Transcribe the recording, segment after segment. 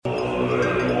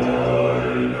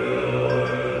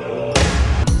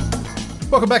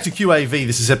Welcome back to QAV.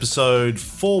 This is episode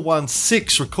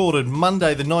 416, recorded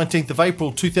Monday the 19th of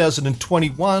April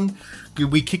 2021.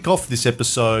 We kick off this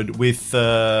episode with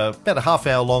about a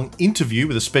half-hour-long interview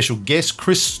with a special guest,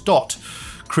 Chris Stott.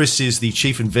 Chris is the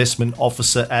Chief Investment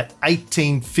Officer at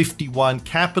 1851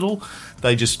 Capital.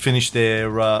 They just finished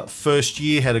their first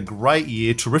year, had a great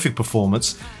year, terrific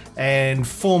performance. And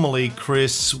formerly,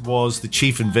 Chris was the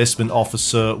Chief Investment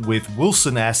Officer with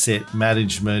Wilson Asset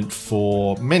Management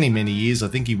for many, many years. I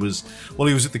think he was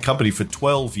at the company for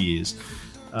 12 years.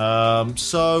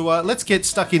 So let's get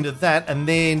stuck into that, and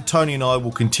then Tony and I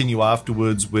will continue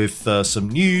afterwards with some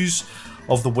news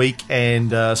of the week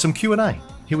and some Q&A.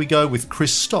 Here we go with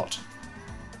Chris Stott.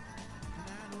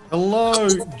 Hello,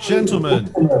 gentlemen.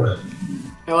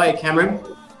 How are you, Cameron?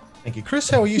 Thank you. Chris,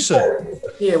 how are you, sir?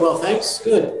 Yeah, well, thanks.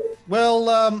 Good.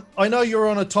 Well, I know you're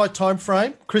on a tight time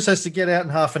frame. Chris has to get out in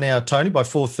half an hour, Tony, by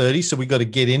 4:30, so we've got to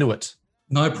get into it.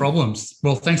 No problems.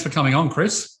 Well, thanks for coming on,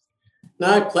 Chris.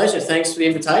 No, pleasure. Thanks for the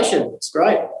invitation. It's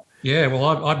great. Yeah,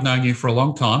 well, I've known you for a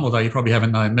long time, although you probably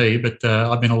haven't known me, but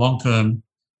I've been a long-term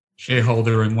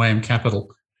shareholder in WAM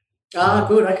Capital. Ah,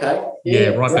 good. Okay. Yeah,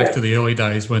 right back to the early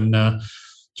days when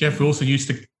Jeff Wilson used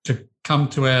to come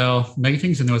to our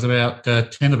meetings, and there was about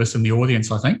 10 of us in the audience,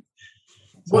 I think.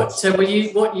 What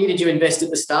year did you invest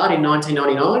at the start, in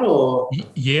 1999 or?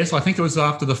 Yes, I think it was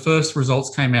after the first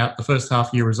results came out, the first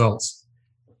half-year results.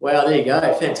 Wow, there you go.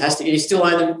 Fantastic. Are you still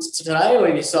own them today, or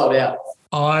have you sold out?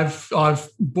 I've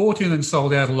bought in and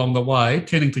sold out along the way,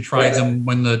 tending to trade them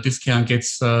when the discount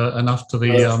gets enough to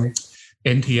the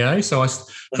NTA. So I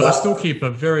still keep a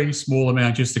very small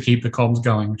amount just to keep the comms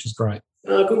going, which is great.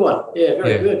 Oh, good one. Yeah,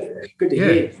 very good. Good to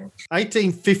hear.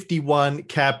 1851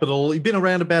 Capital. You've been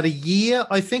around about a year,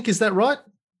 I think. Is that right?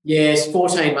 Yes,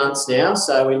 14 months now.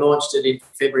 So we launched it in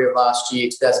February of last year,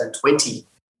 2020.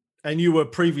 And you were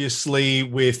previously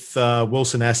with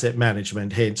Wilson Asset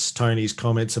Management, hence Tony's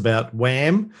comments about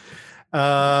WAM.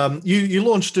 You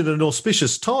launched at an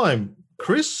auspicious time,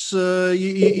 Chris.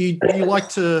 You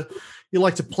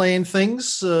like to plan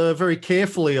things very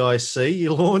carefully, I see.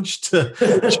 You launched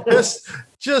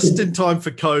just in time for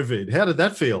COVID. How did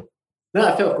that feel? No,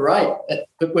 it felt great.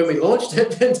 But when we launched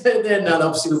it, then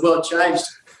obviously the world changed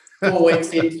 4 weeks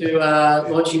into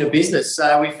launching a business.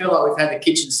 So we feel like we've had the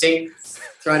kitchen sink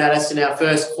thrown at us in our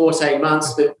first 14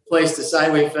 months, but pleased to say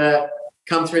we've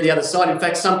come through the other side. In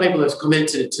fact, some people have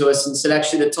commented it to us and said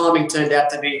actually the timing turned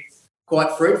out to be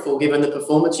quite fruitful given the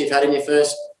performance you've had in your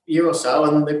first year or so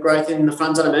and the growth in the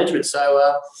funds under management.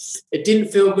 So it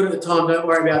didn't feel good at the time. Don't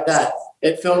worry about that.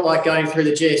 It felt like going through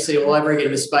the GFC all over again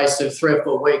in the space of 3 or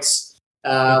 4 weeks.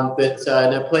 No,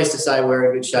 pleased to say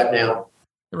we're in good shape now.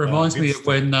 It reminds me of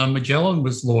when Magellan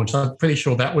was launched. I'm pretty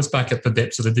sure that was back at the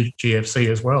depths of the GFC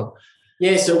as well.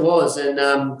 Yes, it was. And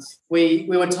we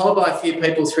were told by a few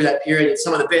people through that period that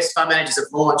some of the best fund managers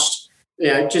have launched,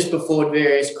 just before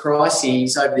various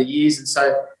crises over the years. And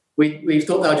so we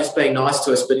thought they were just being nice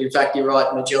to us. But in fact, you're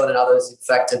right, Magellan and others, in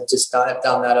fact, have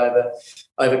done that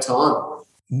over time.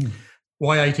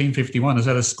 Why 1851? Is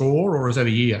that a score or is that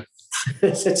a year?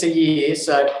 It's a year.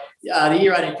 So the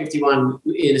year 1851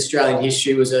 in Australian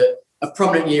history was a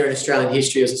prominent year in Australian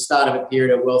history. It was the start of a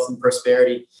period of wealth and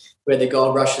prosperity where the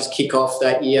gold rushes kick off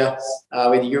that year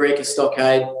with the Eureka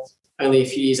Stockade. Only a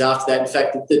few years after that, in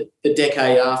fact, the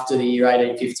decade after the year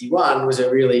 1851 was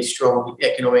a really strong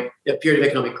period of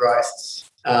economic growth,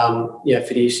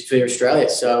 for Australia.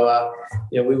 So,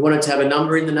 we wanted to have a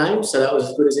number in the name, so that was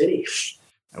as good as any.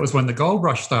 That was when the gold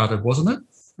rush started, wasn't it?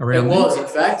 In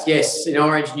fact, yes, in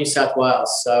Orange, New South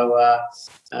Wales. So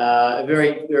a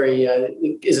very, very,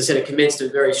 as I said, it commenced a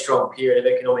very strong period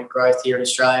of economic growth here in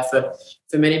Australia for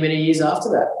many, many years after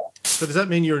that. So does that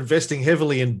mean you're investing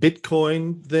heavily in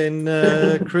Bitcoin then,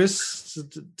 Chris,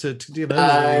 to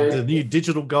the new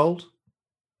digital gold?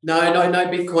 No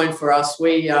Bitcoin for us.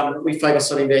 We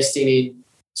focus on investing in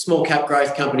small cap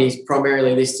growth companies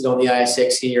primarily listed on the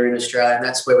ASX here in Australia, and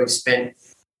that's where we've spent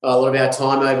a lot of our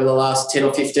time over the last 10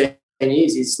 or 15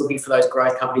 years is looking for those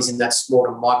growth companies in that small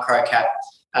to micro cap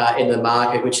in the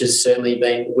market, which has certainly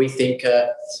been, we think,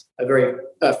 a very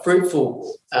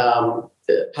fruitful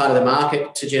part of the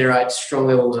market to generate strong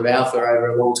levels of alpha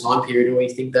over a long time period, and we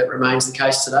think that remains the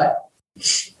case today.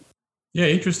 Yeah,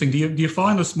 interesting. Do you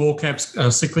find the small caps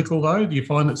cyclical though? Do you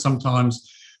find that sometimes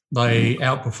they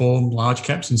outperform large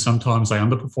caps and sometimes they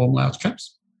underperform large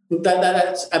caps?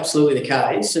 That's absolutely the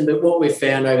case. But what we've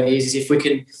found over the years is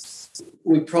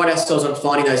we pride ourselves on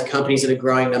finding those companies that are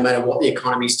growing no matter what the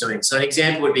economy is doing. So an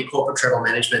example would be Corporate Travel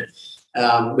Management,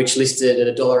 which listed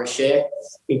at $1 a share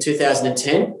in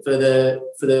 2010. For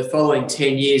the following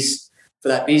 10 years, for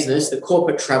that business, the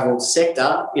corporate travel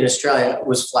sector in Australia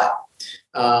was flat.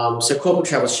 So corporate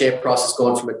travel share price has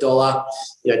gone from $1,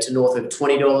 to north of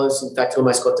 $20. In fact,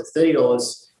 almost got to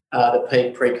 $30 the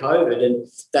peak pre-COVID, and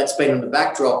that's been on the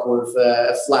backdrop of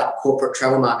a flat corporate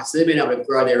travel market. So they've been able to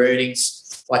grow their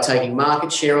earnings by taking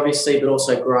market share, obviously, but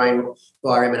also growing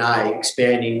via M&A,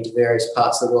 expanding into various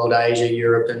parts of the world, Asia,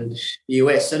 Europe, and the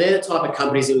US. So they're the type of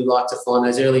companies that we like to find,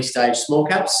 those early stage small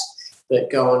caps that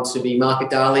go on to be market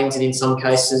darlings, and in some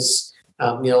cases,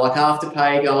 like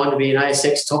Afterpay, go on to be an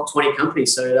ASX top 20 company.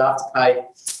 So at Afterpay,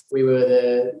 we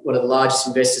were one of the largest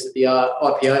investors at the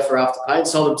IPO for Afterpay and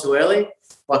sold them too early,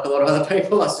 like a lot of other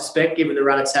people, I suspect, given the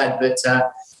run it's had. But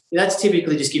that's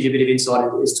typically just gives you a bit of insight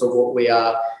as to what we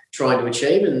are trying to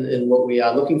achieve and what we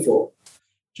are looking for.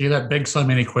 Gee, that begs so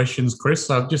many questions, Chris.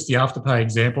 Just the Afterpay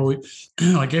example,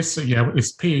 I guess,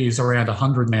 its PE is around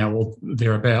 100 now or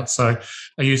thereabouts. So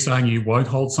are you saying you won't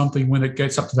hold something when it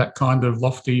gets up to that kind of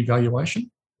lofty valuation?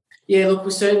 Yeah, look,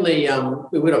 we certainly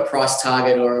we've got a price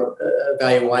target or a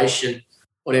valuation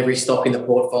on every stock in the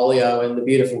portfolio, and the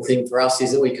beautiful thing for us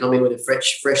is that we come in with a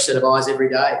fresh set of eyes every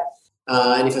day.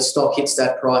 And if a stock hits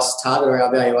that price target or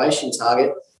our valuation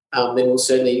target, then we'll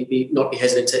certainly not be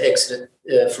hesitant to exit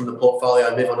it from the portfolio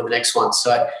and move on to the next one.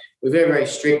 So we're very, very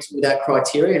strict with that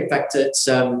criteria. In fact, it's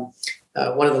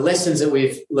one of the lessons that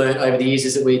we've learned over the years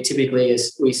is that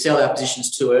we sell our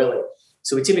positions too early.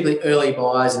 So we're typically early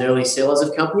buyers and early sellers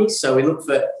of companies. So we look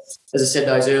for, as I said,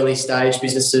 those early stage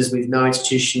businesses with no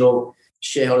institutional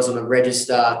shareholders on the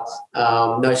register,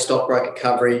 no stockbroker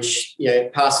coverage,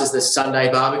 passes the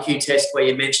Sunday barbecue test where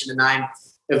you mention the name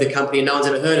of the company and no one's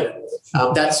ever heard of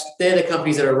it. They're the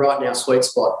companies that are right in our sweet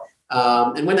spot.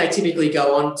 And when they typically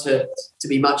go on to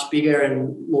be much bigger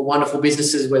and more wonderful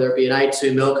businesses, whether it be an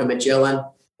A2 Milk, a Magellan,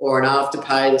 or an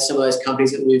Afterpay, some of those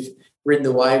companies that we've ridden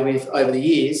the wave with over the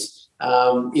years,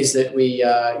 is that we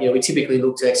typically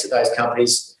look to exit those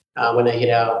companies when they hit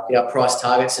our price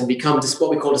targets and become just what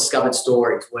we call discovered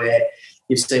stories, where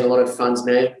you've seen a lot of fund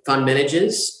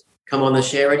managers come on the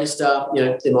share register.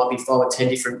 There might be 5 or 10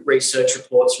 different research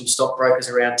reports from stockbrokers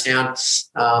around town.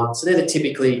 So they're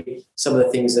typically some of the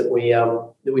things that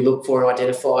we look for and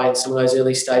identify in some of those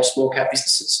early stage small cap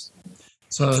businesses.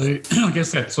 So I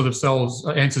guess that sort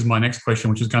of answers my next question,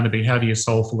 which is going to be, how do you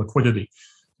solve for liquidity?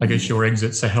 I guess your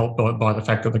exits are helped by the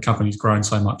fact that the company's grown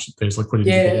so much that there's liquidity.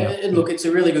 Yeah, and look, it's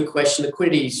a really good question.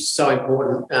 Liquidity is so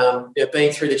important.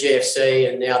 Being through the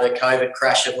GFC and now the COVID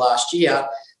crash of last year,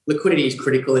 liquidity is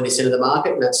critical in this end of the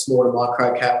market, and that's small to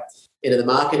micro cap end of the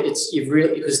market.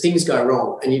 Because things go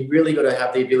wrong, and you've really got to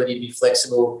have the ability to be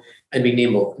flexible and be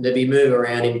nimble, and to be move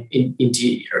around in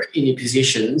your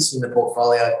positions in the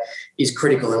portfolio is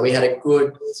critical. And we had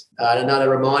another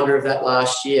reminder of that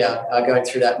last year, going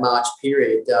through that March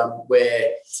period,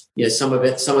 where some of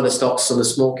the stocks on the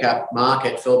small cap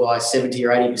market fell by 70 or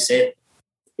 80%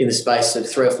 in the space of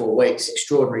 3 or 4 weeks.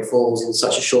 Extraordinary falls in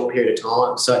such a short period of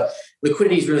time. So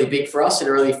liquidity is really big for us, and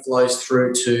it really flows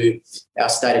through to our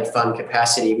stated fund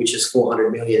capacity, which is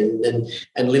 $400 million,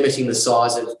 and limiting the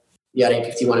size of the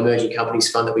 1851 Emerging Companies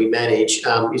Fund that we manage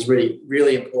is really,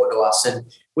 really important to us. And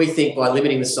we think by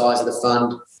limiting the size of the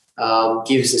fund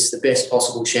gives us the best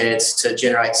possible chance to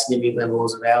generate significant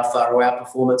levels of alpha or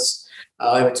outperformance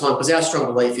over time. Because our strong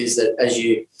belief is that as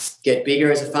you get bigger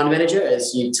as a fund manager,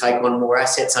 as you take on more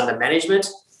assets under management,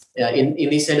 in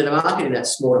this end of the market, in that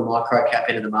small to micro cap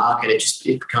end of the market,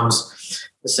 it becomes,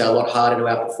 let's say, a lot harder to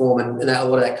outperform, and a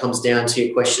lot of that comes down to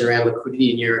your question around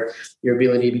liquidity and your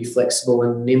ability to be flexible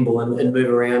and nimble and move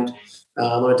around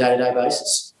on a day-to-day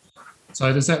basis.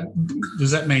 So does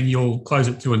that mean you'll close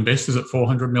it to investors at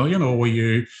 $400 million, or will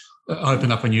you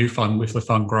open up a new fund if the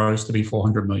fund grows to be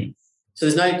 $400 million? So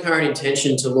there's no current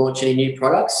intention to launch any new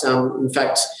products. In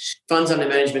fact, funds under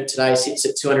management today sits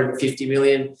at $250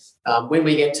 million. When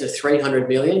we get to $300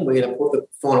 million, we're going to put the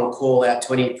final call out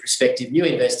to any prospective new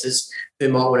investors who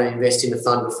might want to invest in the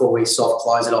fund before we soft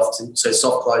close it off. So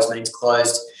soft close means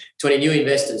closed to any new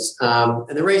investors.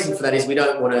 And the reason for that is we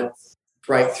don't want to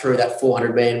break through that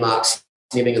 $400 million mark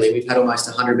significantly. We've had almost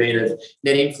 $100 million of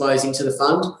net inflows into the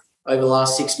fund over the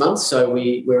last 6 months, so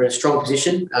we're in a strong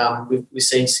position. We've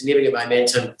seen significant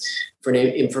momentum from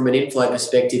an inflow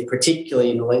perspective,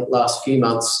 particularly in the last few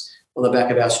months on the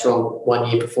back of our strong 1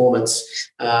 year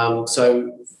performance.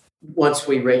 So once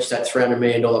we reach that $300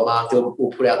 million mark,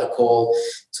 we'll put out the call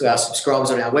to our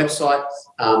subscribers on our website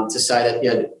to say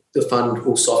that the fund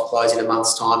will soft close in a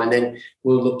month's time, and then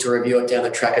we'll look to review it down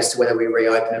the track as to whether we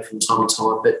reopen it from time to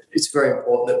time. But it's very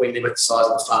important that we limit the size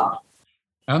of the fund.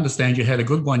 I understand you had a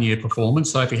good 1 year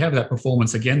performance. So if you have that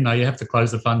performance again, though, you have to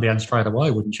close the fund down straight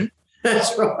away, wouldn't you?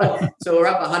 That's right. So we're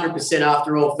up 100%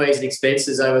 after all fees and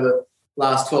expenses over the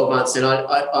last 12 months, and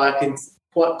I can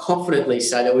quite confidently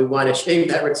say that we won't achieve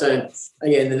that return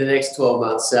again in the next 12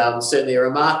 months. Certainly a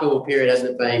remarkable period,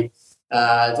 hasn't it been?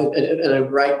 And a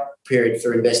great period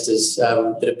for investors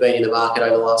that have been in the market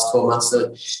over the last 12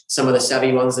 months. Some of the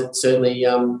savvy ones that certainly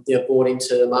bought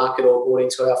into the market or bought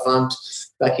into our fund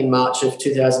back in March of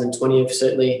 2020 have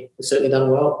certainly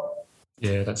done well.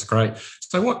 Yeah, that's great.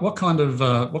 So what kind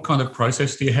of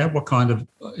process do you have? What kind of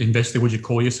investor would you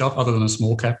call yourself other than a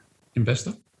small cap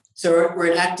investor? So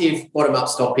we're an active bottom-up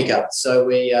stock picker. So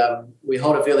we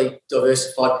hold a fairly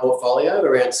diversified portfolio,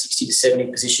 around 60 to 70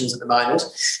 positions at the moment,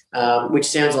 which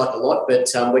sounds like a lot,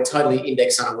 but we're totally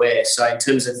index unaware. So in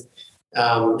terms of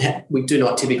we do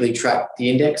not typically track the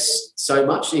index so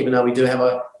much, even though we do have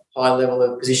a high level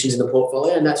of positions in the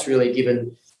portfolio, and that's really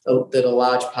given that a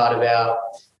large part of our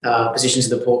positions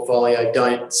in the portfolio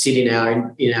don't sit in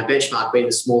our benchmark, being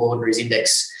the Small Ordinaries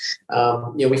Index.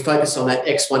 We focus on that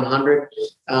X100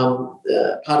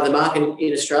 part of the market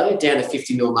in Australia, down to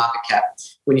 50 mil market cap.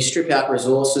 When you strip out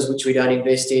resources, which we don't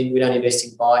invest in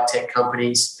biotech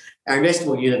companies. Our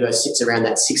investable universe sits around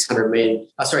that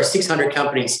 600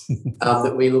 companies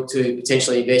that we look to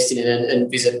potentially invest in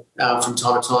and visit from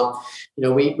time to time.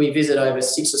 We visit over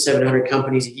 600 or 700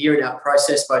 companies a year in our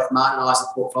process. Both Martin and I, as the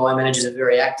portfolio managers, are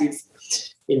very active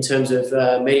in terms of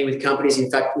meeting with companies. In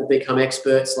fact, we've become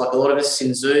experts, like a lot of us,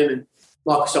 in Zoom and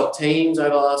Microsoft Teams over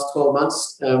the last 12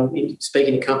 months,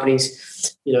 speaking to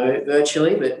companies,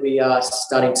 virtually. But we are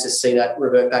starting to see that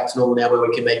revert back to normal now, where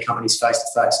we can meet companies face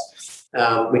to face,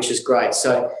 which is great.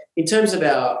 So in terms of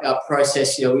our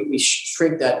process, we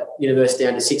shrink that universe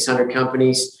down to 600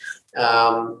 companies.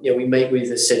 We meet with,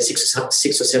 as I said, 600 or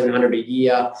 700 a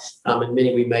year, and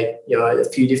many we meet, a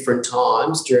few different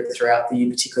times throughout the year,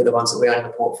 particularly the ones that we own in the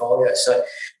portfolio. So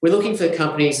we're looking for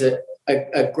companies that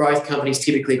are growth companies,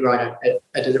 typically growing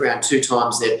at around 2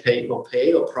 times their P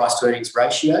or price to earnings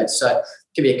ratio. So it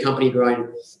can be a company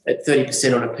growing at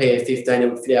 30% on a P of 15 that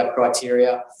would fit our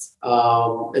criteria.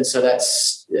 And so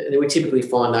we typically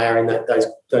find they are in those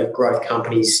growth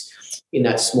companies in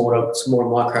that smaller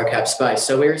micro cap space.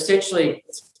 So we're essentially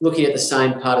looking at the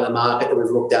same part of the market that we've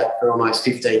looked at for almost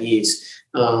 15 years,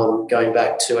 going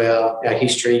back to our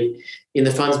history in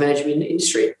the funds management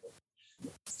industry.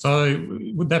 So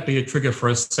would that be a trigger for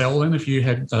a sell then, if you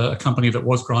had a company that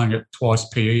was growing at twice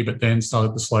PE but then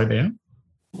started to slow down?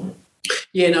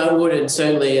 Yeah, no, it would. And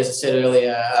certainly, as I said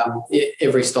earlier,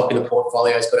 every stock in the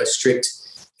portfolio has got a strict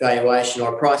valuation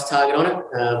or a price target on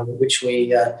it, which we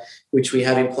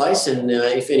have in place. And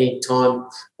if any time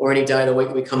or any day of the week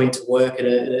we come into work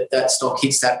and that stock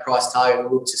hits that price target,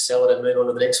 we look to sell it and move on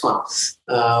to the next one.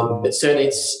 But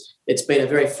certainly it's been a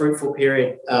very fruitful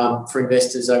period for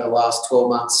investors over the last 12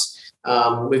 months.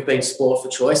 We've been spoiled for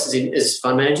choice as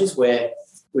fund managers, where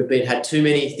we've had too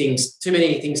many things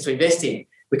to invest in.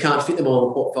 We can't fit them all in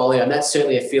the portfolio, and that's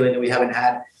certainly a feeling that we haven't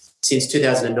had since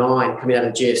 2009, coming out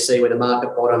of the GFC, where the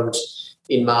market bottomed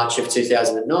in March of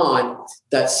 2009.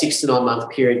 That 6 to 9 month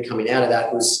period coming out of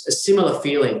that was a similar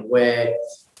feeling, where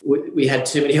we had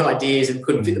too many ideas and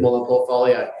couldn't fit them all in the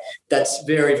portfolio. That's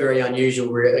very, very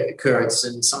unusual occurrence,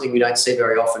 and something we don't see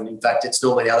very often. In fact, it's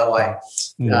normally the other way,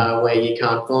 where you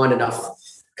can't find enough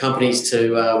companies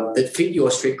that fit your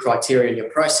strict criteria and your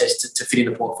process to fit in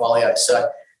the portfolio. So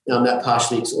that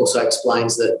partially also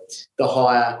explains that the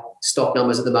higher stock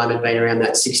numbers at the moment being around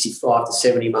that 65 to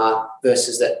 70 mark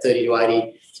versus that 30 to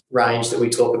 80 range that we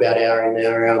talk about in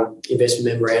our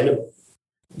investment memorandum.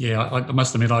 Yeah, I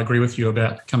must admit, I agree with you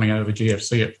about coming out of the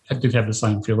GFC. I did have the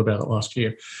same feel about it last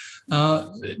year.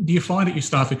 Do you find that you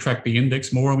start to track the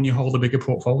index more when you hold a bigger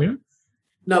portfolio?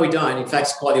 No, we don't. In fact,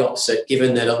 it's quite the opposite,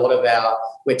 given that a lot of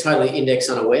we're totally index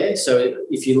unaware. So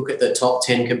if you look at the top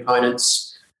 10 components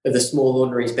of the Small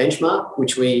Ordinaries benchmark,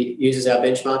 which we use as our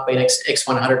benchmark, being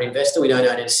X100 investor, we don't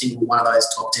own a single one of those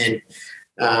top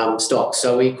 10 stocks.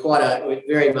 So we're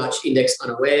very much index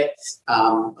unaware.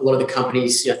 A lot of the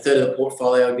companies, a third of the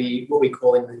portfolio would be what we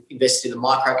call invested in the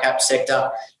micro cap sector,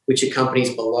 which are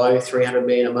companies below 300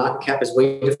 million a market cap, as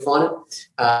we define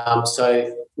it.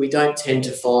 So we don't tend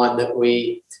to find that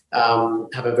we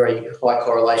have a very high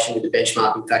correlation with the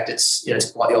benchmark. In fact,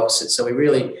 it's quite the opposite. So we're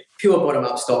really pure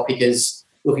bottom-up stock pickers,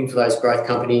 looking for those growth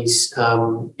companies that are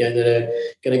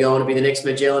going to go on to be the next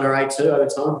Magellan or A2 over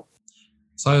time.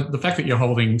 So the fact that you're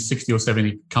holding 60 or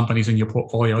 70 companies in your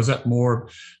portfolio, is that more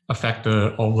a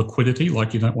factor of liquidity,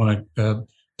 like you don't want to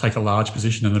take a large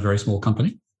position in a very small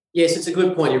company? Yes, it's a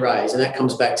good point you raise, and that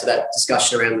comes back to that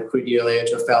discussion around liquidity earlier,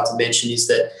 which I failed to mention, is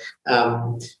that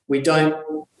we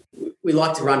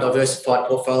like to run diversified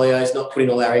portfolios, not putting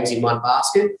all our eggs in one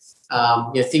basket.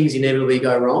 things inevitably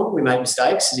go wrong. We make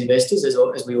mistakes as investors,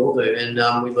 as we all do, and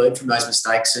we learn from those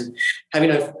mistakes. And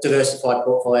having a diversified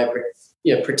portfolio,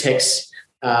 protects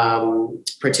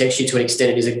you to an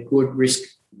extent. It is a good risk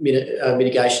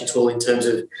mitigation tool in terms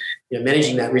of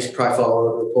managing that risk profile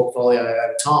of the portfolio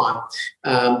over time.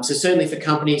 So certainly for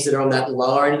companies that are on that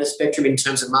lower end of the spectrum in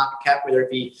terms of market cap, whether it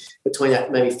be between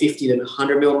that maybe 50 to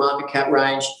 100 mil market cap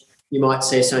range, you might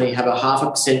see us only have a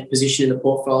 0.5% position in the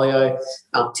portfolio.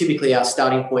 Typically, our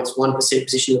starting point's 1%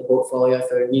 position in the portfolio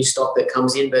for a new stock that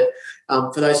comes in. But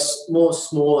for those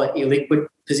smaller illiquid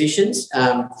positions,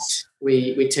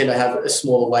 we tend to have a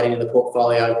smaller weighting in the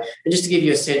portfolio. And just to give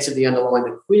you a sense of the underlying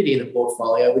liquidity in the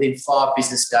portfolio, within 5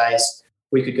 business days,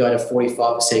 we could go to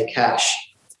 45% cash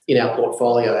in our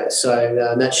portfolio. So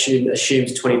that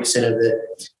assumes 20% of the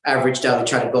average daily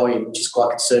traded volume, which is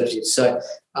quite conservative. So,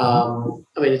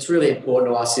 it's really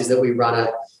important to us is that we run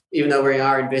even though we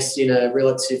are invested in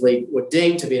we're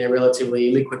deemed to be in a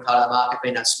relatively liquid part of the market,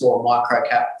 being that small micro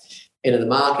cap end of the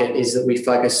market, is that we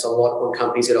focus a lot on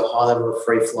companies that are high level of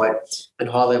free float and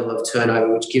high level of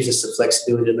turnover, which gives us the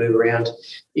flexibility to move around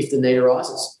if the need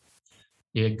arises.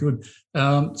 Yeah, good.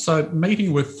 So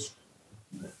meeting with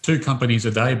 2 companies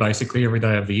a day, basically every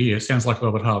day of the year, sounds like a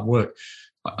lot of hard work.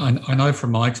 I know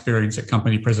from my experience at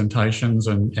company presentations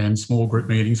and small group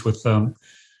meetings with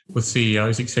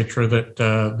CEOs, etc., that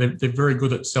they're very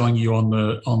good at selling you on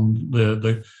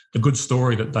the good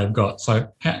story that they've got. So,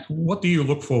 what do you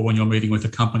look for when you're meeting with a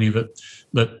company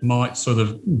that might sort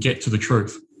of get to the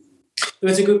truth?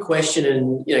 It's a good question,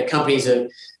 and companies have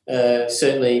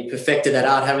certainly perfected that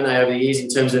art, haven't they, over the years in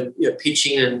terms of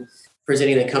pitching and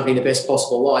presenting their company in the best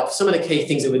possible light. Some of the key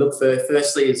things that we look for,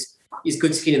 firstly, is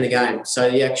good skin in the game. So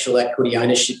the actual equity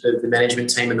ownership of the management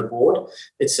team and the board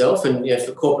itself. And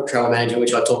for corporate travel management,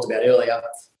 which I talked about earlier,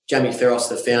 Jamie Ferros,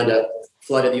 the founder,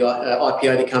 floated the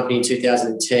IPO of the company in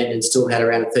 2010 and still had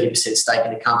around a 30% stake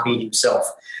in the company himself.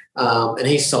 And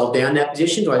he sold down that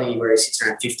position to, I think, where he sits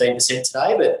around 15%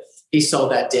 today, but he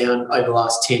sold that down over the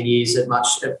last 10 years at much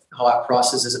higher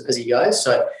prices as he goes.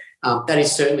 So that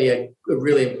is certainly a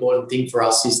really important thing for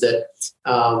us, is that,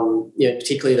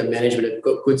 particularly the management have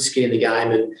got good skin in the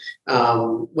game.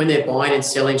 And when they're buying and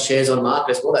selling shares on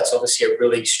market as well, that's obviously a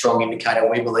really strong indicator,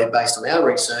 we believe, based on our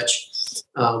research.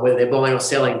 Whether they're buying or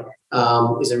selling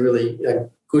is a really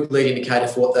good lead indicator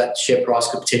for what that share price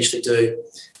could potentially do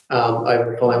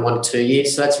over the following 1 to 2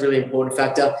 years. So that's a really important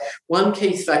factor. One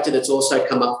key factor that's also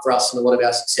come up for us in a lot of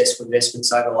our successful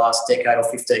investments over the last decade or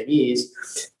 15 years,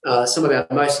 some of our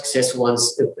most successful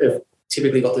ones have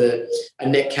typically got a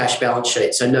net cash balance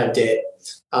sheet, so no debt.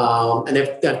 And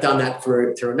they've done that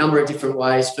through a number of different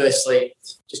ways. Firstly,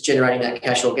 just generating that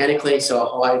cash organically, so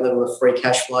a high level of free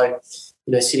cash flow,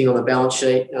 sitting on the balance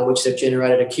sheet, which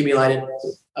they've accumulated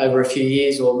over a few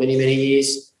years or many, many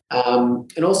years.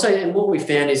 And what we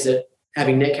found is that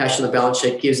having net cash on the balance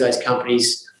sheet gives those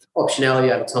companies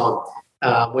optionality over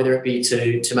time, whether it be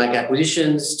to make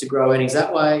acquisitions, to grow earnings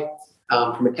that way,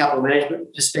 from a capital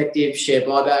management perspective, share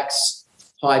buybacks,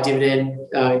 higher dividend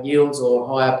yields or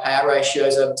higher payout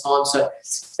ratios over time. So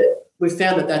we've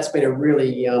found that that's been a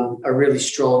really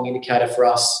strong indicator for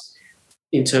us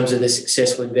in terms of the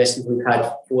successful investments we've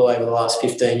had well over the last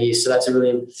 15 years. So that's a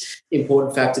really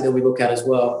important factor that we look at as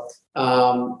well.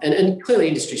 And clearly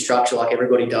industry structure, like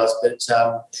everybody does, but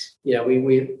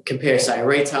we compare, say, a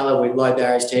retailer with low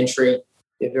barriers to entry.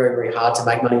 They're very, very hard to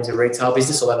make money in the retail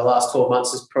business, although the last 12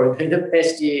 months has probably been the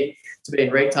best year to be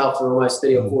in retail for almost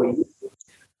 30 or 40 years.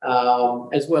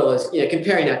 As well as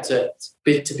comparing that to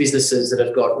businesses that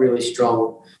have got really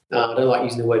strong, I don't like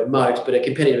using the word moat, but a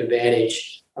competitive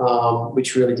advantage,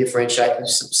 which really differentiate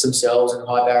themselves and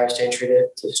high barriers to entry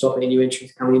to stop any new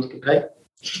entrants coming in to compete.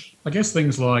 I guess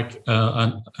things like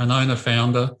an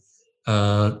owner-founder,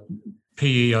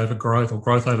 PE over growth or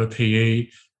growth over PE,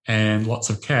 and lots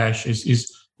of cash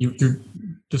is you're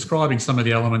describing some of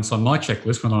the elements on my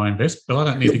checklist when I invest, but I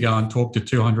don't need to go and talk to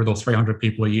 200 or 300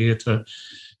 people a year to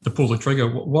pull the trigger.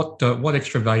 What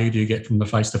extra value do you get from the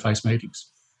face-to-face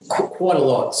meetings? Quite a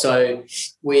lot. So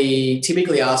we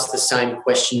typically ask the same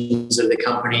questions of the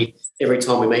company every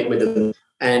time we meet with them.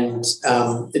 And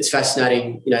it's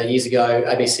fascinating, years ago,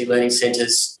 ABC Learning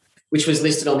Centres, which was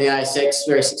listed on the ASX,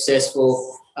 very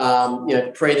successful,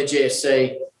 pre the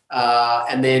GFC,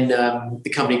 and then the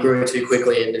company grew too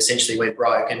quickly and essentially went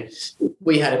broke. And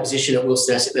we had a position at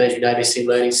Wilson Asset Management ABC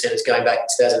Learning Centres going back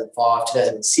to 2005,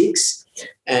 2006,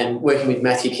 and working with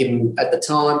Matthew Kim at the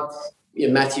time.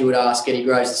 Matthew would ask Eddie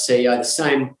Groves, the CEO,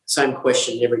 the same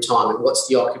question every time: and what's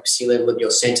the occupancy level of your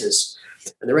centres?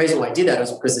 And the reason why he did that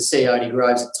was because the CEO, Eddie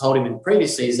Groves, had told him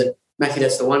previously is that Matthew,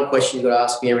 that's the one question you've got to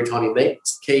ask me every time you meet.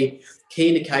 It's a key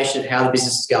indication of how the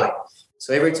business is going.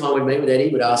 So every time we meet with Eddie,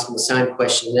 we'd ask him the same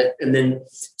question. And then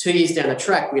 2 years down the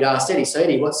track, we'd ask Eddie, so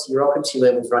Eddie, what's your occupancy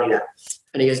levels running at?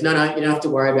 And he goes, no, you don't have to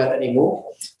worry about that anymore.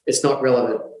 It's not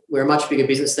relevant. We're a much bigger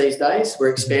business these days. We're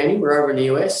expanding. We're over in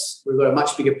the US. We've got a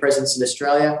much bigger presence in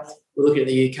Australia. We're looking at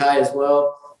the UK as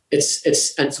well. And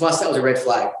to us, that was a red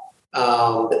flag.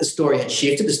 That the story had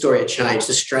shifted, the story had changed,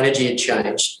 the strategy had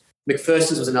changed.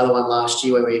 McPherson's was another one last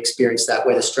year where we experienced that,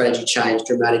 where the strategy changed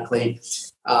dramatically.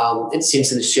 And since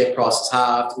then, the share price has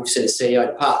halved. We've seen the CEO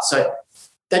depart. So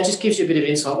that just gives you a bit of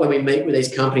insight when we meet with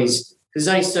these companies. There's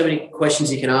only so many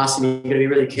questions you can ask, and you're going to be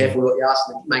really careful what you ask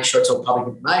them, make sure it's all public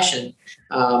information,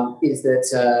 is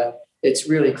that it's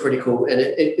really critical. And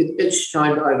it's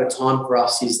shown over time for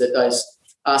us is that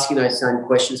asking those same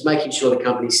questions, making sure the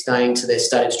company's staying to their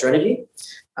stated strategy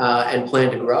and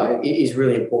plan to grow is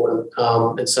really important.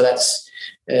 And so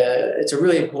it's a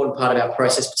really important part of our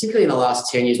process, particularly in the last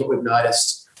 10 years. What we've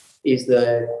noticed is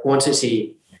the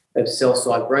quantity of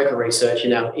sell-side broker research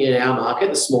in our market,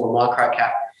 the small and micro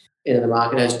cap end of the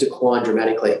market, has declined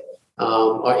dramatically.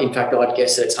 In fact, I'd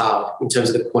guess that it's halved in terms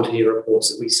of the quantity of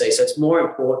reports that we see. So it's more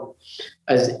important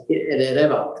than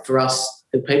ever for us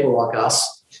and people like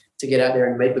us to get out there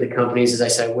and meet with the companies, as they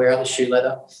say, wear out the shoe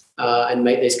leather and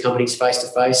meet these companies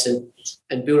face-to-face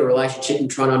and build a relationship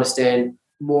and try and understand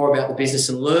more about the business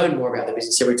and learn more about the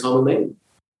business every time we meet them.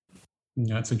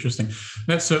 Yeah, that's interesting.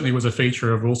 That certainly was a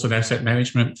feature of Wilson Asset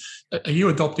Management. Are you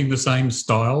adopting the same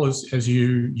style as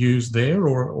you use there,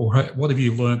 or what have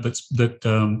you learned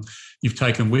that you've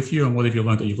taken with you, and what have you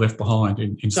learned that you've left behind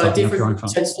in starting up your own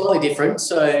fund? So it's slightly different.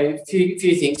 So a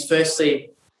few things.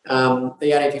 Firstly, the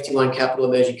 1851 Capital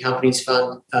Emerging Companies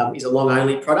Fund is a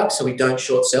long-only product, so we don't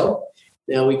short sell.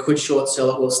 Now, we could short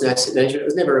sell at Wilson Asset Management. It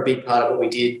was never a big part of what we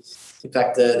did. In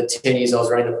fact, the 10 years I was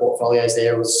running the portfolios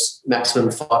there was maximum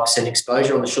 5%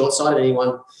 exposure on the short side at any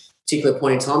one particular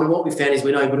point in time. And what we found is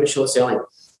we're no good at short selling.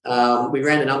 We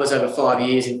ran the numbers over 5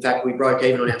 years. In fact, we broke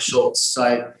even on our shorts.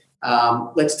 So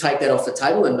let's take that off the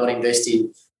table and not invest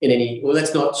in any – well,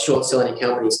 let's not short sell any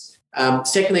companies.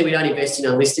 Secondly, we don't invest in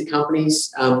unlisted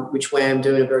companies, which WAM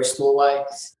do in a very small way.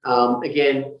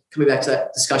 Again, coming back to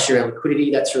that discussion around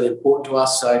liquidity, that's really important to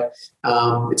us. So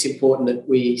it's important that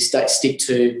we stick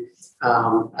to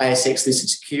ASX-listed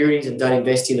securities and don't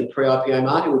invest in the pre-IPO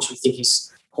market, which we think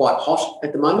is quite hot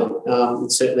at the moment.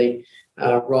 It's certainly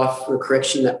rife for a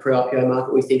correction in that pre-IPO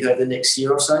market, we think, over the next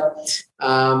year or so.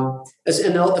 And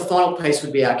the final piece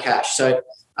would be our cash. So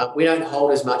we don't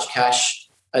hold as much cash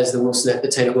as the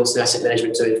team at Wilson Asset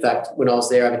Management do. In fact, when I was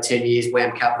there over 10 years,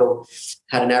 WAM Capital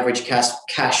had an average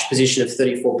cash position of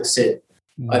 34%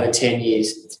 over 10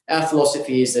 years. Our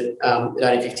philosophy is that at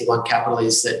 1851 Capital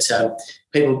is that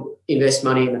people invest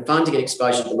money in the fund to get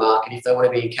exposure to the market. If they want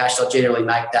to be in cash, they'll generally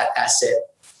make that asset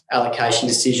allocation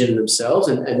decision themselves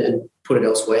and put it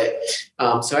elsewhere.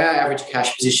 So our average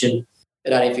cash position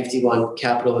at 1851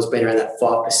 Capital has been around that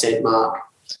 5% mark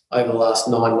over the last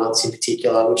 9 months in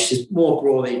particular, which is more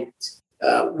broadly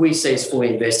we see as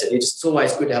fully invested. It's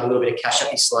always good to have a little bit of cash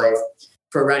up your sleeve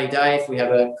for a rainy day. If we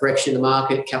have a correction in the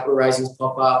market, capital raisings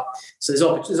pop up. So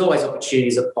there's always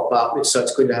opportunities that pop up. So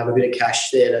it's good to have a bit of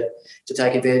cash there to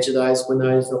take advantage of those when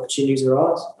those opportunities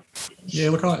arise. Yeah,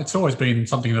 look, it's always been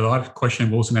something that I've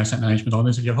questioned Wilson Asset Management on,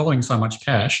 is if you're holding so much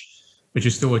cash, but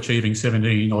you're still achieving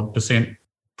 17%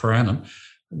 per annum,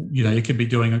 you could be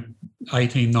doing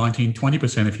 18, 19,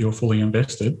 20% if you're fully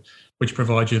invested, which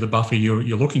provides you the buffer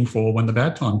you're looking for when the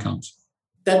bad time comes.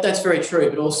 That's very true,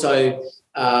 but also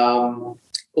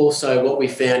what we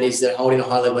found is that holding a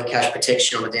high level of cash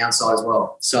protection on the downside as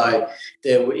well. So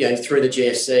through the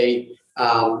GFC,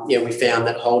 we found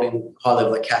that holding high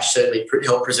level of cash certainly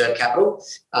helped preserve capital.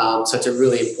 So it's a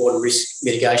really important risk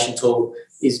mitigation tool,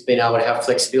 is being able to have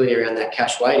flexibility around that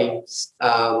cash weighting.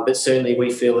 But certainly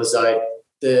we feel as though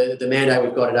the mandate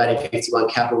we've got at 1851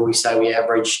 Capital, we say we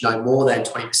average no more than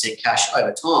 20% cash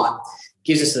over time,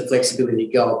 gives us the flexibility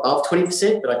to go above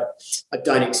 20%, but I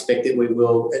don't expect that we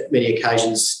will at many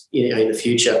occasions in the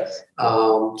future,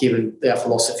 given our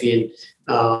philosophy.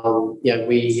 And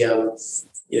we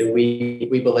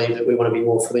believe that we want to be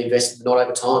more fully invested, not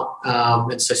over time.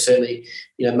 And so certainly,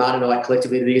 Martin and I are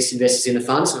collectively the biggest investors in the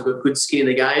fund, so we've got good skin in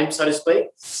the game, so to speak.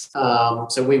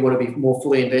 So we want to be more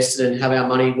fully invested and have our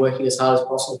money working as hard as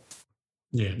possible.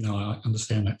 Yeah, no, I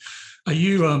understand that. Are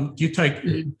you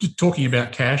talking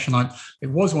about cash, and it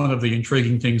was one of the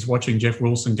intriguing things watching Jeff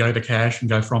Wilson go to cash and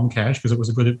go from cash, because it was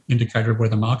a good indicator of where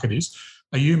the market is.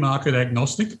 Are you market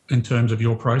agnostic in terms of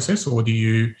your process, or do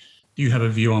you have a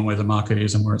view on where the market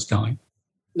is and where it's going?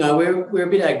 No, we're a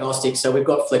bit agnostic, so we've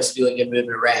got flexibility to move it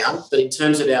around. But in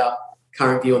terms of our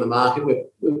current view on the market, we've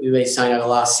been saying over the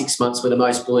last 6 months we're the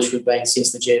most bullish we've been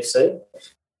since the GFC.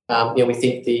 We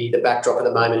think the backdrop at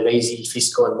the moment of easy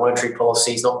fiscal and monetary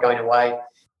policy is not going away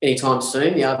anytime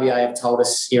soon. The RBA have told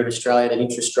us here in Australia that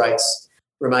interest rates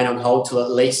remain on hold till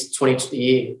at least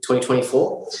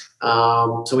 2024.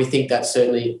 So we think that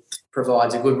certainly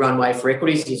provides a good runway for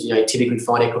equities. You typically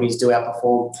find equities do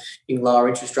outperform in lower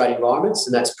interest rate environments,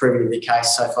 and that's proven to be the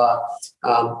case so far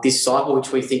this cycle,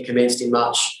 which we think commenced in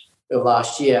March of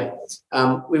last year.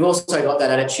 We've also got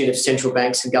that attitude of central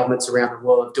banks and governments around the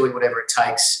world of doing whatever it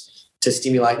takes to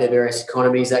stimulate their various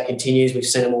economies. That continues. We've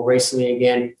seen it more recently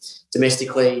again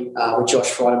domestically with Josh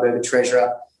Frydenberg, the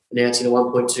Treasurer, announcing a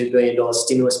 $1.2 billion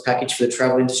stimulus package for the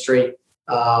travel industry.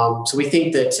 So we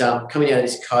think that coming out of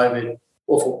this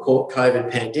awful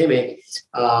COVID pandemic,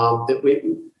 that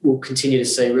we will continue to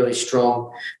see really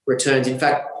strong returns. In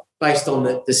fact, based on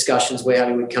the discussions we're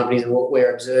having with companies and what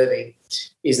we're observing,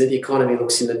 is that the economy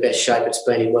looks in the best shape it's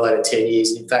been in well over 10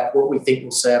 years. In fact, what we think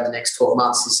we'll see over the next 12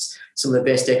 months is some of the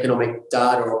best economic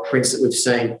data or prints that we've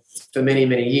seen for many,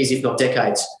 many years, if not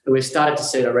decades. And we've started to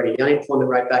see it already. The unemployment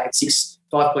rate back at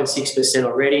 5.6%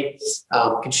 already.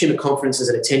 Consumer confidence is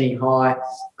at a 10-year high.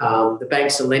 The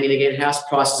banks are lending again. House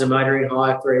prices are motoring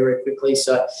higher very, very quickly.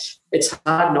 So it's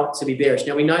hard not to be bearish.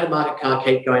 Now, we know the market can't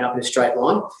keep going up in a straight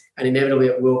line, and inevitably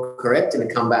it will correct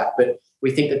and come back. But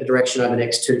we think that the direction over the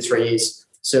next 2 to 3 years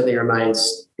certainly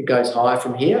remains, it goes higher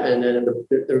from here, and then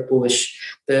the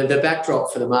bullish, the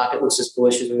backdrop for the market looks as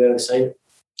bullish as we've ever seen it.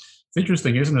 It's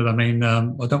interesting, isn't it? I mean,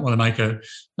 I don't want to make a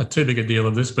too big a deal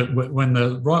of this, but when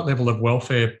the right level of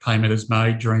welfare payment is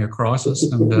made during a crisis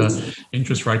and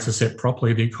interest rates are set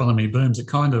properly, the economy booms. It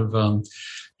kind of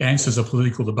answers a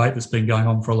political debate that's been going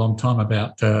on for a long time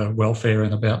about welfare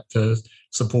and about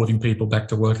supporting people back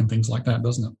to work and things like that,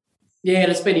 doesn't it? Yeah,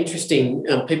 and it's been interesting.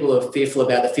 People are fearful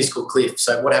about the fiscal cliff.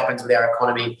 So what happens with our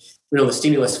economy when all the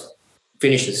stimulus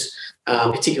finishes,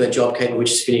 particularly JobKeeper,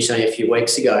 which has finished only a few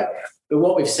weeks ago. But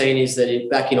what we've seen is that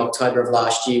back in October of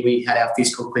last year, we had our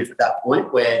fiscal cliff at that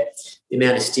point where the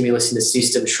amount of stimulus in the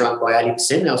system shrunk by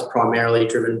 80%. That was primarily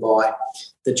driven by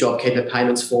the JobKeeper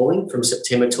payments falling from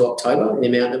September to October. The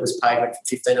amount that was paid went from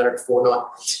 $1,500 a fortnight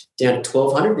down to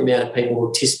 $1,200. The amount of people who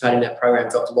participated in that program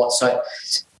dropped a lot. So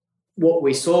what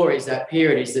we saw is that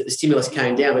the stimulus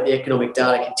came down, but the economic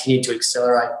data continued to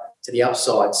accelerate to the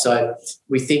upside. So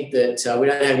we think that we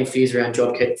don't have any fears around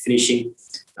JobKeeper finishing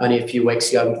only a few weeks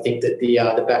ago. We think that the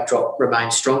backdrop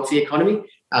remains strong for the economy,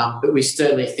 but we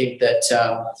certainly think that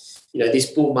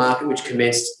this bull market, which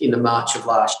commenced in the March of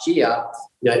last year,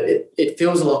 it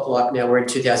feels a lot like now we're in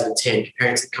 2010,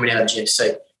 comparing to coming out of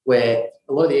GFC, where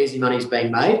a lot of the easy money is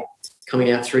being made,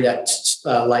 coming out through that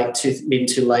mid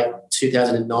to late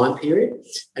 2009 period,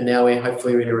 and now we're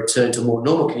hopefully going to return to more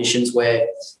normal conditions where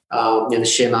the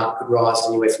share market could rise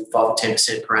anywhere from 5 to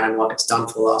 10% per annum, like it's done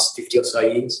for the last 50 or so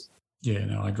years. Yeah,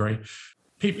 no, I agree.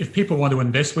 If people want to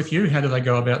invest with you, how do they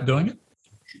go about doing it?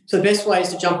 So the best way is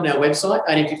to jump on our website,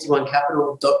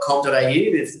 1851capital.com.au.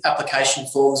 The application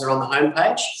forms are on the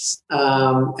homepage,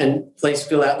 and please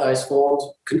fill out those forms.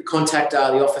 Contact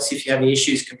the office if you have any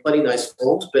issues completing those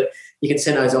forms, but you can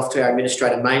send those off to our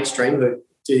administrator, Mainstream, who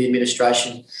do the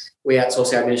administration. We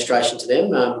outsource our administration to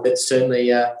them, but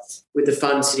certainly with the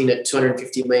fund sitting at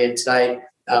 $250 million today,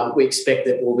 we expect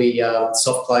that we'll be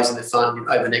soft closing the fund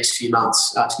over the next few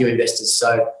months to new investors.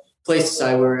 So pleased to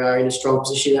say we're in a strong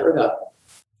position in that regard.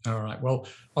 All right. Well,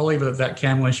 I'll leave it at that,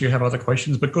 Cam, unless you have other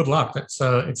questions. But good luck.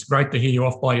 It's great to hear you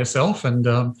off by yourself,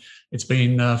 and it's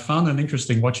been fun and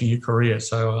interesting watching your career.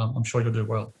 So I'm sure you'll do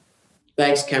well.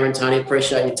 Thanks, Cameron, Tony.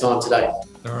 Appreciate your time today.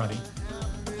 All righty.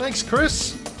 Thanks,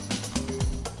 Chris.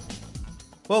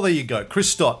 Well, there you go. Chris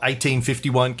Stott,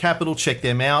 1851 Capital. Check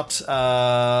them out.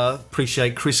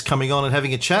 Appreciate Chris coming on and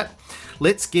having a chat.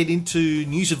 Let's get into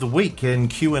news of the week and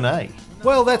Q&A.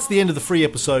 Well, that's the end of the free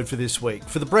episode for this week.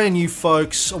 For the brand new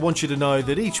folks, I want you to know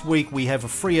that each week we have a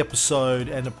free episode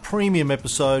and a premium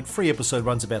episode. Free episode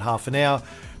runs about half an hour.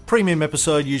 Premium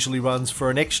episode usually runs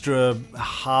for an extra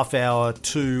half hour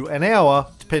to an hour,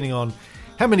 depending on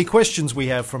how many questions we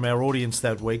have from our audience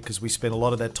that week, because we spend a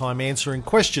lot of that time answering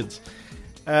questions.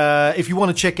 If you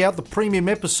want to check out the premium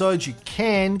episodes, you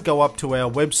can go up to our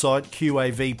website,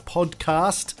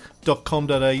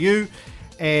 qavpodcast.com.au,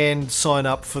 and sign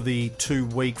up for the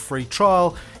 2-week free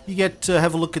trial. You get to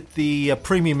have a look at the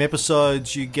premium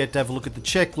episodes, you get to have a look at the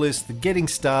checklist, the getting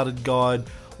started guide,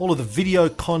 all of the video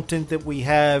content that we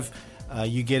have.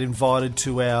 You get invited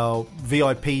to our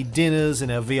VIP dinners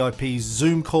and our VIP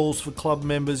Zoom calls for club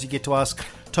members. You get to ask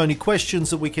Tony questions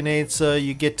that we can answer.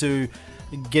 You get to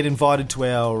get invited to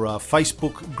our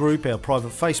Facebook group, our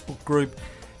private Facebook group,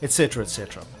 etc.,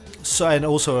 etc. So, and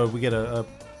also we get a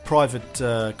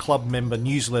private club member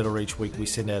newsletter each week we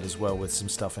send out as well with some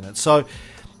stuff in it. So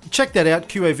check that out,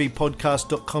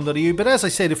 qavpodcast.com.au. But as I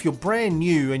said, if you're brand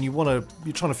new and you're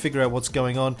trying to figure out what's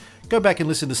going on, go back and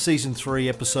listen to Season 3,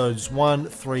 Episodes 1,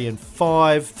 3 and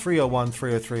 5, 301,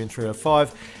 303 and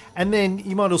 305. And then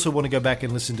you might also want to go back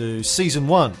and listen to Season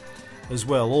 1 as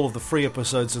well, all of the free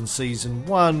episodes in Season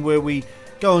 1, where we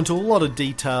go into a lot of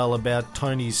detail about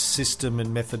Tony's system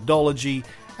and methodology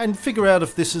and figure out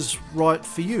if this is right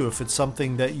for you, if it's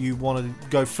something that you want to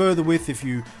go further with, if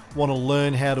you want to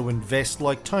learn how to invest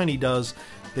like Tony does,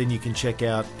 then you can check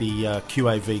out the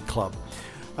QAV Club.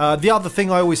 The other thing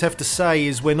I always have to say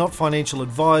is we're not financial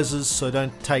advisors, so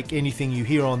don't take anything you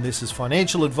hear on this as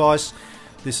financial advice.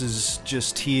 This is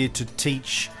just here to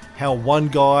teach how one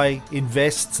guy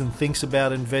invests and thinks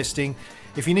about investing.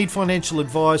 If you need financial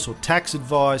advice or tax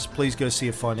advice, please go see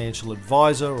a financial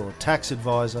advisor or a tax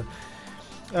advisor.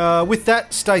 With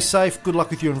that, stay safe, good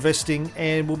luck with your investing,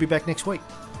 and we'll be back next week.